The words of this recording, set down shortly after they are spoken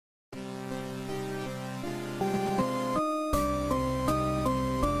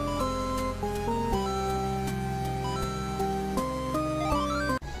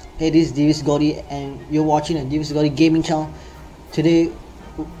Hey, this is DeviousGordy and you're watching a DeviousGordy gaming channel. Today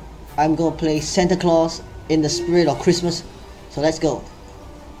I'm gonna play Santa Claus in the spirit of Christmas. So let's go.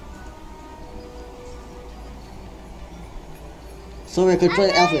 So we're gonna play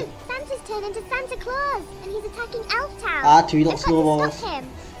elf. Santa's turned into Santa Claus and he's attacking Elf Town. Ah, 3 dot snowballs. Stop him.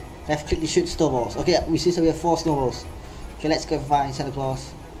 Left click to shoot snowballs. Okay, we see so we have 4 snowballs. Okay, let's go find Santa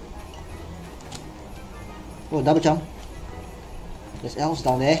Claus. Oh, double jump. There's elves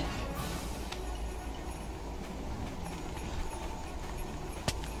down there.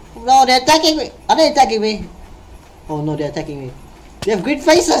 No, they're attacking me! Are they attacking me? Oh no, they're attacking me. They have green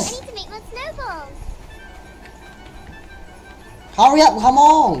faces! I need to make more snowballs. Hurry up, come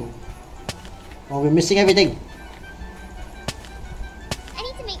on! Oh, we're missing everything. I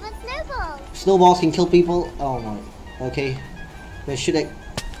need to make more snowballs. Snowballs can kill people. Oh my. Okay. Where should I?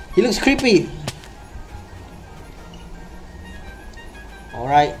 He looks creepy!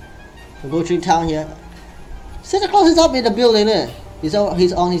 Alright. We'll go through town here. Santa Claus is up in the building there. He's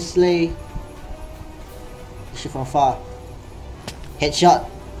on his sleigh. Shoot from far. Headshot.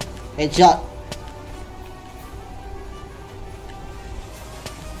 Headshot.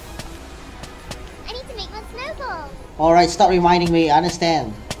 I need to make more snowballs. Alright, stop reminding me. I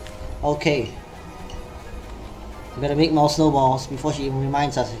understand. Okay. We gotta make more snowballs before she even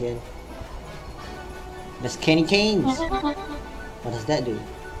reminds us again. There's candy canes. What does that do?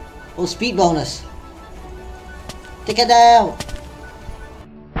 Oh, speed bonus. Take it down.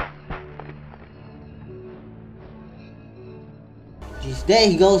 There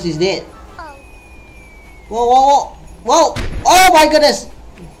he goes, he's dead. Oh. Whoa, whoa, whoa, whoa! Oh my goodness!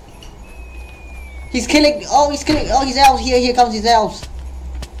 He's killing, oh his elves, here comes his elves.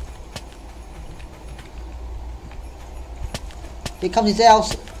 Here comes his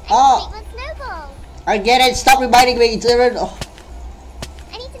elves. Oh! I get it, stop reminding me, it's oh.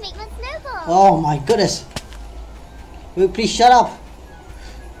 I need to make more snowballs. Oh my goodness! Will you please shut up?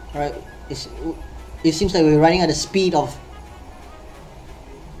 Alright, it seems like we're running at the speed of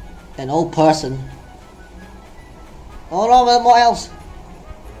an old person. Oh no, more elves!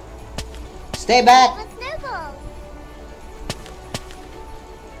 Stay back! I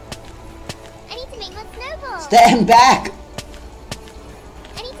need to make more snowballs. Stand back!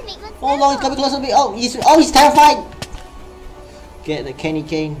 I need to make more snowballs. Oh no, he's coming closer to me! Oh, he's terrified! Get the candy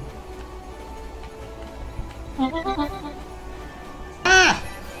cane. Ah!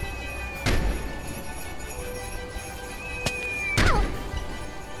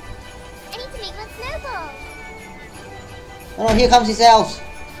 Oh no, here comes his elves.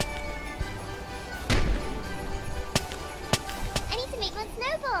 I need to make more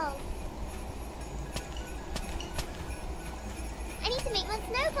snowballs. I need to make more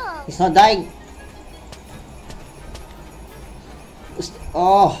snowballs. He's not dying.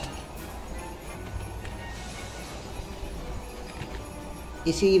 Oh.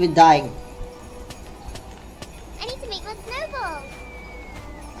 Is he even dying? I need to make more snowballs.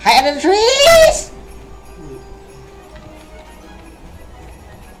 Hide under the trees!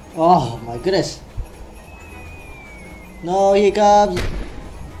 Oh my goodness. No, here comes.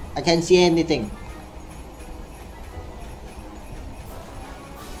 I can't see anything.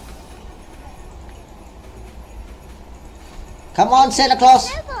 Come on, Santa Claus!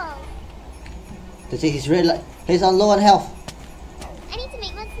 He's red. He's on low on health. I need to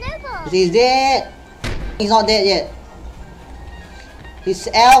make more snowballs. He's dead. He's not dead yet. His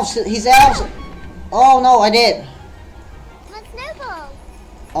elves. Oh no, I did. More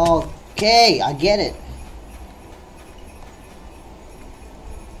snowballs. Okay, I get it.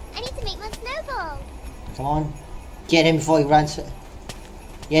 I need to make more snowballs. Come on, get him before he runs.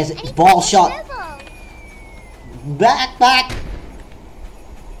 Yes, ball shot. Snowballs. Back.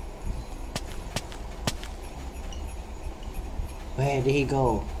 Where did he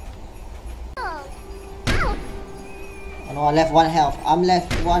go? Ow. Oh no, I left 1 health. I'm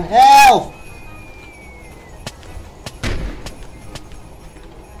left 1 health.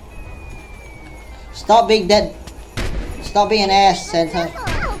 Stop being dead. Stop being an ass, Santa.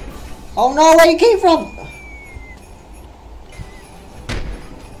 Oh no, where you came from?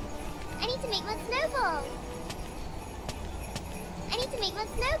 I need to make more snowballs. I need to make more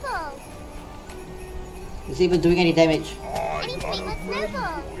snowballs. Is he even doing any damage? I need to make more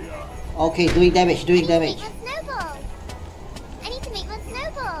snowballs. Okay, doing damage. I need to make more snowballs. I need to make more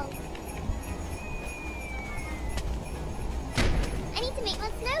snowballs. I need to make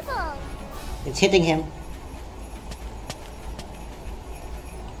more snowballs. It's hitting him.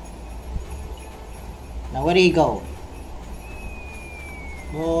 Now where did he go?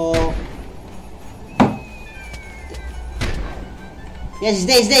 Oh. Yes, he's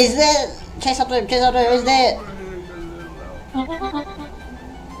dead, he's dead, he's dead! Chase after him, he's dead!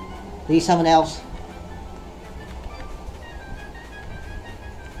 Please summon elves.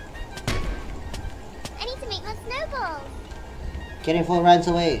 I need to make more snowballs. Get him before he runs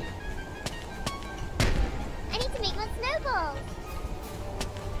away. I need to make more snowballs.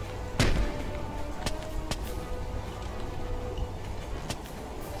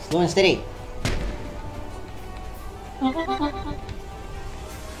 Slow and steady. I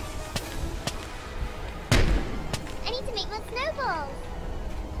need to make more snowballs.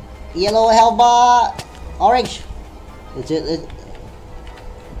 Yellow health bar! Orange! It's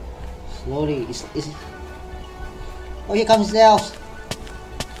slowly. Oh, here comes the elves.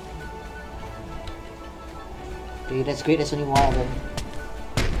 Okay, that's great. There's only one of them.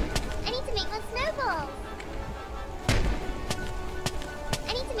 I need to make more snowballs.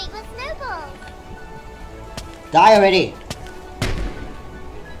 I need to make more snowballs. Die already!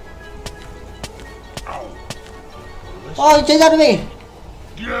 Oh, chase after me!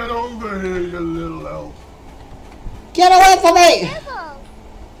 Get over here, you little elf. Get away from me! Snowballs.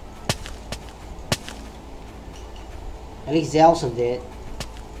 At least the elves are dead.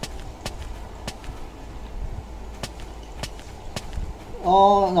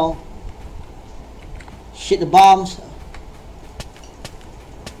 Oh no. Shit, the bombs.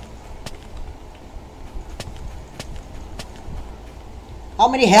 How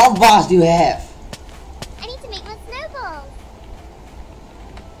many health bars do you have? I need to make more snowballs.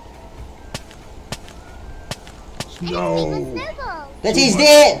 I need to make more No. snowballs. That is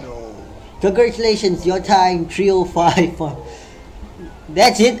dead! No. Congratulations, your time 305.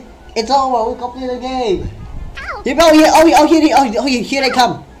 That's it. It's over. We completed the game. Ow! Here they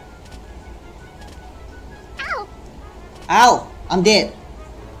come. Ow! Ow! I'm dead.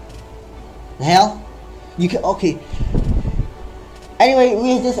 The hell? You can okay. Anyway,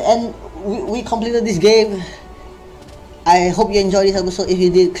 we completed this game. I hope you enjoyed this episode. If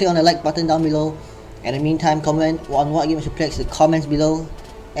you did, click on the like button down below. In the meantime, comment on what game I should play in the comments below.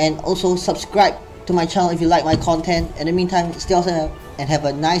 And also subscribe to my channel if you like my content. In the meantime, stay awesome and have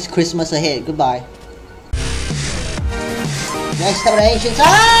a nice Christmas ahead. Goodbye. Next time, the ancient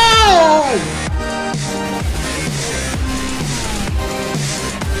time!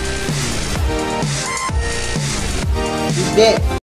 He's dead.